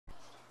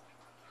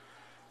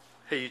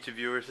Hey YouTube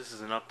viewers, this is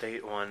an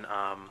update on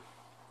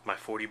my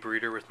 40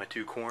 breeder with my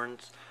two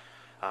corns.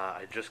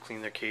 I just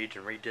cleaned their cage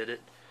and redid it.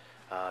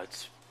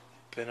 It's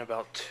been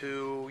about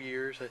 2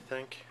 years, I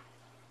think,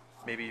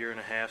 maybe a year and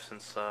a half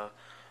since I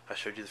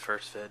showed you the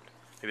first vid,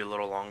 maybe a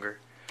little longer.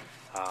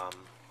 I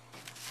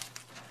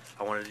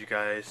wanted you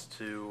guys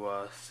to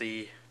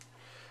see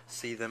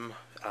them.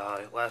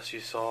 Last you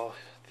saw,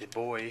 the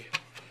boy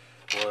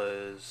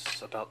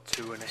was about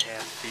 2.5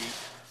 feet.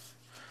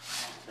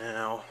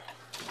 Now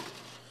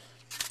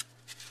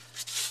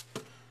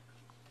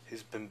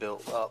he's been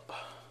built up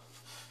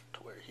to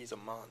where he's a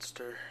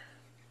monster.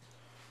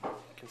 You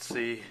can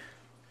see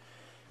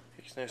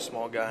he's no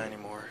small guy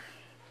anymore.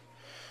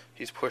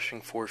 He's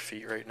pushing 4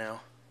 feet right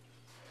now.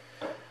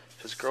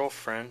 His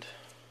girlfriend,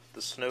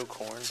 the snow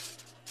corn,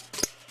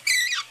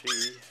 she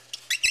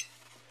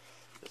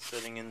is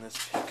sitting in this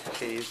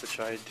cave, which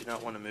I do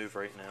not want to move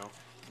right now.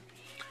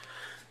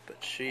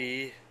 But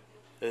she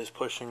is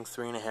pushing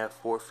 3.5,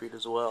 4 feet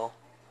as well.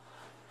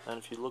 And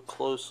if you look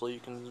closely, you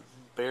can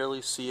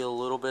barely see a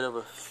little bit of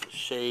a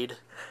shade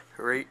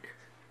right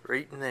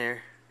in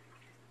there.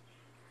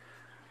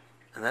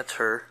 And that's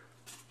her.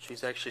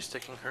 She's actually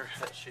sticking her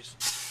head. She's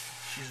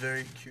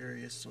very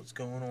curious what's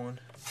going on.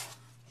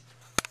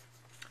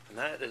 And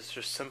that is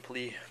just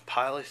simply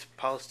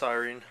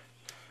polystyrene.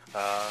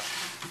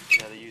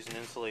 They use an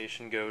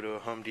insulation. Go to a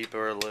Home Depot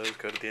or a Lowe's.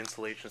 Go to the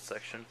insulation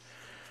section.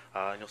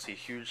 And you'll see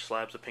huge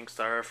slabs of pink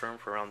styrofoam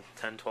for around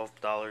 $10,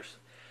 $12.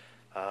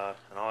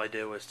 And all I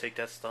did was take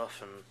that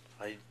stuff and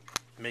I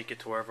make it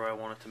to wherever I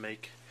want it to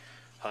make.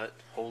 It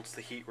holds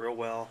the heat real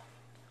well.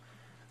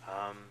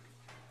 And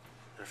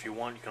if you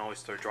want, you can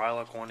always throw dry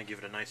lock on to give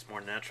it a nice,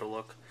 more natural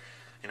look.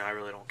 I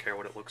really don't care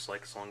what it looks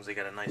like as long as they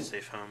got a nice,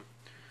 safe home.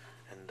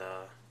 And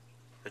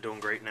they're doing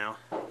great now.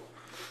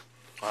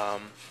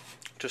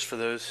 Just for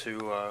those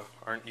who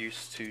aren't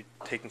used to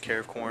taking care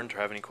of corns or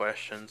have any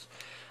questions,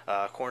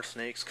 corn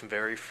snakes can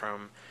vary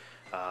from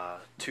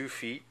 2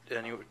 feet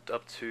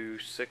up to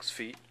 6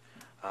 feet.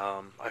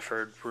 I've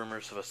heard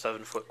rumors of a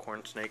 7-foot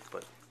corn snake,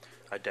 but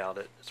I doubt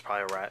it. It's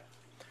probably a rat.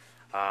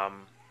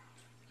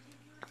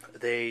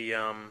 They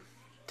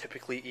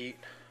typically eat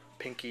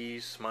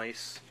pinkies,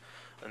 mice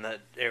in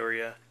that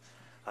area.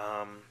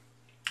 I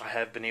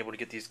have been able to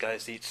get these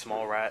guys to eat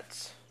small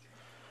rats,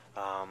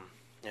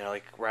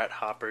 like rat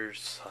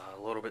hoppers,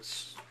 a little bit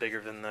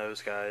bigger than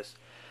those guys,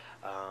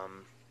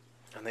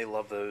 and they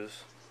love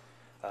those.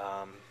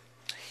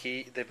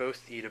 They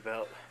both eat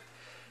about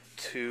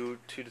 2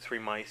 to 3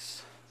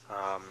 mice.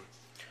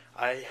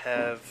 I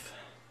have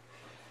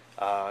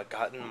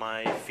gotten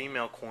my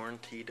female corn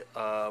to eat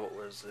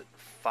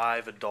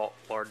 5 adult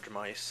large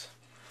mice,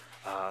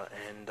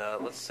 and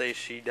let's say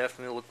she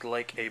definitely looked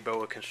like a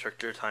boa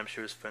constrictor time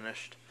she was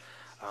finished.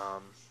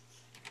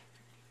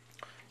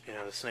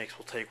 The snakes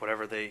will take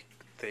whatever they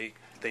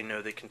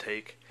know they can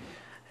take,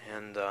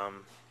 and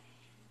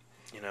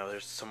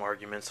there's some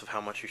arguments of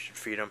how much you should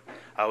feed them.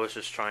 I was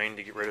just trying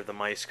to get rid of the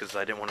mice because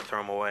I didn't want to throw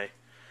them away,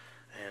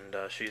 and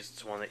she's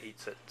the one that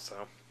eats it.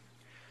 So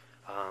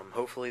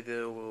hopefully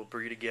they will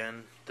breed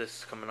again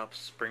this coming up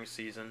spring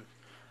season,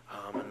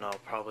 and I'll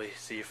probably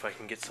see if I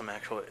can get some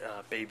actual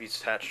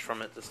babies hatched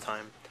from it this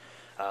time.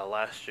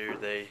 Last year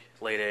they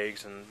laid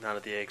eggs and none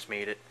of the eggs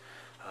made it,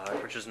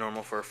 which is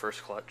normal for a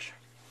first clutch.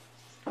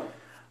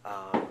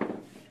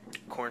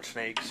 Corn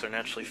snakes are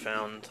naturally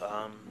found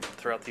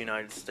throughout the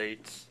United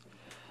States.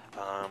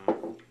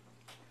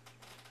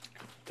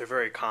 They're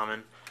very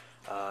common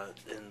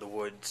in the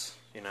woods,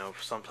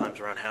 sometimes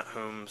around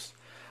homes.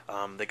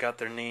 They got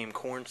their name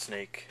corn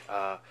snake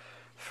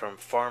from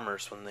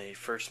farmers when they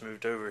first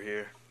moved over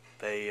here.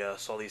 They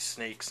saw these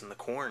snakes in the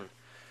corn,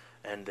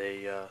 and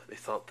they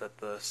thought that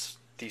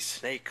these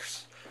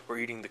snakes were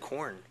eating the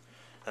corn,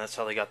 and that's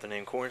how they got the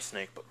name corn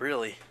snake. But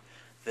really,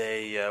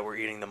 they were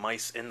eating the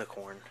mice in the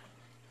corn.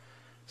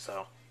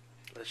 So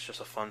that's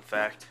just a fun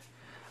fact.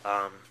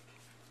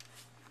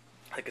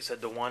 Like I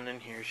said, the one in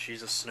here,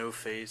 she's a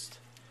snow-phased,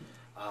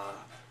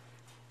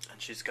 and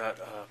she's got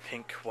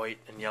pink, white,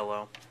 and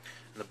yellow.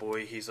 And the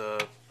boy, he's a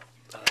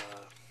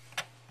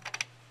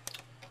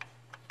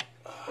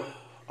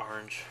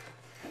orange.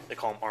 They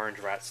call them orange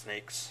rat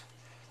snakes,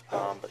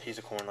 but he's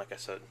a corn, like I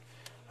said.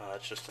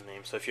 It's just a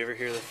name. So if you ever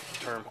hear the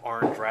term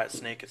orange rat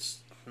snake, it's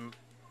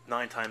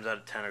 9 times out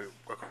of 10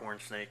 a corn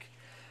snake.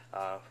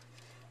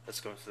 Let's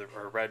go into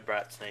or red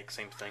rat snake,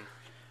 same thing.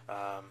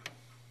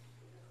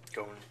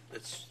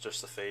 It's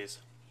just a phase,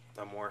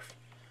 a morph.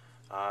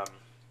 And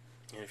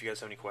if you guys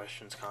have any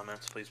questions,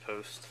 comments, please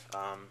post.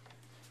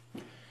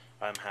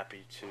 I'm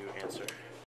happy to answer.